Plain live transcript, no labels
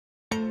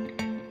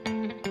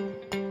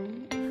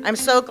I'm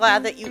so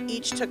glad that you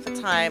each took the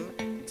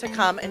time to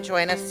come and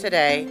join us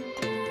today.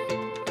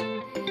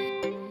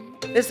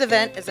 This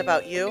event is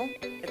about you,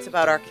 it's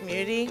about our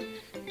community,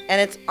 and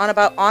it's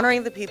about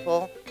honoring the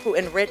people who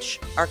enrich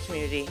our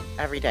community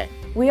every day.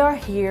 We are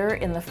here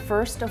in the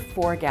first of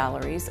 4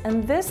 galleries,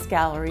 and this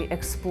gallery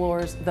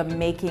explores the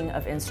making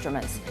of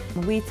instruments.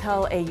 We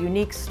tell a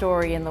unique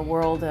story in the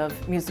world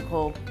of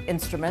musical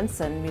instruments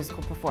and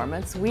musical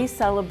performance. We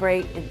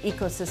celebrate an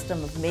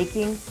ecosystem of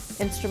making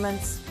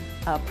instruments,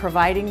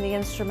 providing the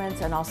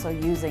instruments, and also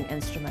using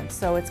instruments.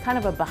 So it's kind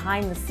of a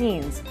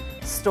behind-the-scenes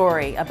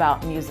story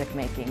about music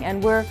making,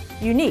 and we're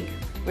unique.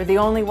 We're the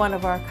only one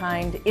of our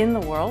kind in the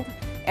world,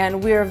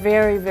 and we're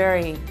very,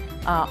 very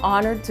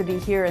honored to be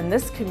here in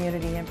this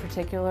community in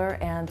particular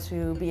and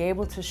to be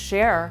able to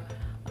share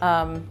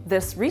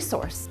this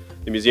resource.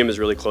 The museum is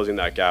really closing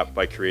that gap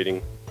by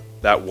creating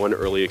that one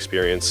early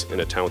experience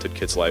in a talented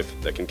kid's life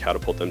that can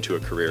catapult them to a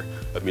career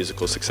of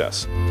musical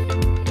success.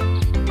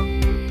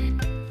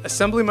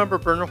 Assemblymember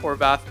Bernard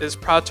Horvath is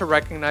proud to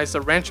recognize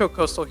the Rancho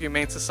Coastal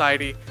Humane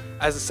Society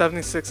as the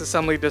 76th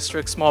Assembly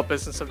District Small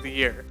Business of the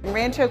Year.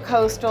 Rancho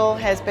Coastal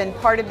has been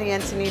part of the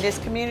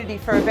Encinitas community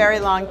for a very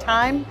long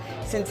time,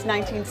 since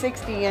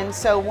 1960, and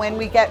so when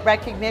we get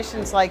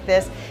recognitions like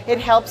this, it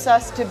helps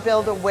us to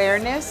build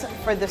awareness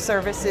for the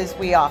services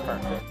we offer.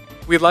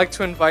 We'd like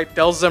to invite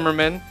Del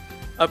Zimmerman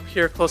up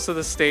here close to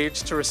the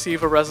stage to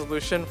receive a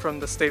resolution from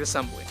the State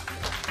Assembly.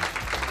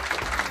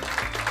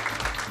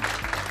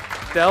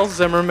 Del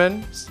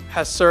Zimmerman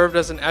has served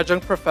as an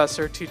adjunct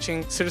professor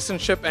teaching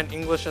citizenship and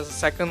English as a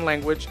second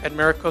language at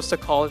MiraCosta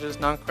College's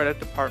non-credit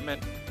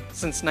department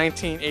since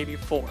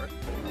 1984.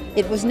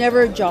 It was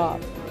never a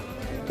job.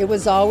 It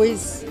was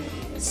always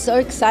so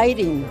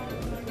exciting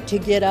to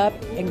get up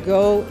and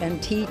go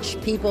and teach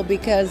people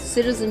because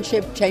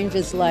citizenship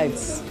changes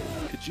lives.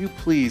 Could you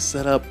please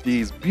set up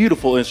these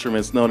beautiful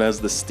instruments known as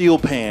the steel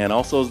pan,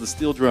 also as the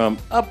steel drum,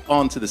 up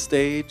onto the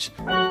stage?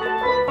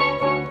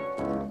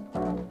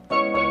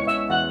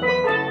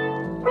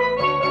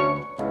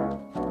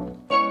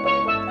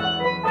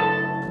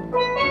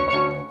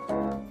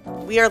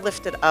 We are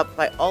lifted up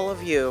by all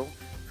of you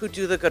who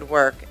do the good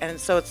work, and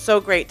so it's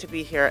so great to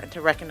be here and to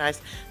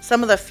recognize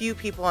some of the few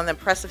people on the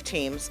impressive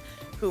teams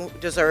who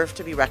deserve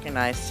to be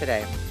recognized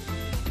today.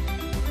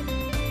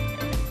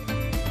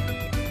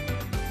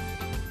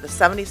 The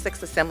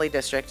 76th Assembly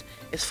District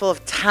is full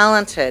of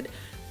talented,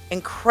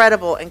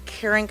 incredible, and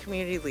caring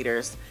community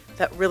leaders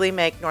that really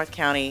make North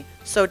County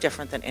so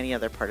different than any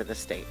other part of the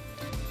state.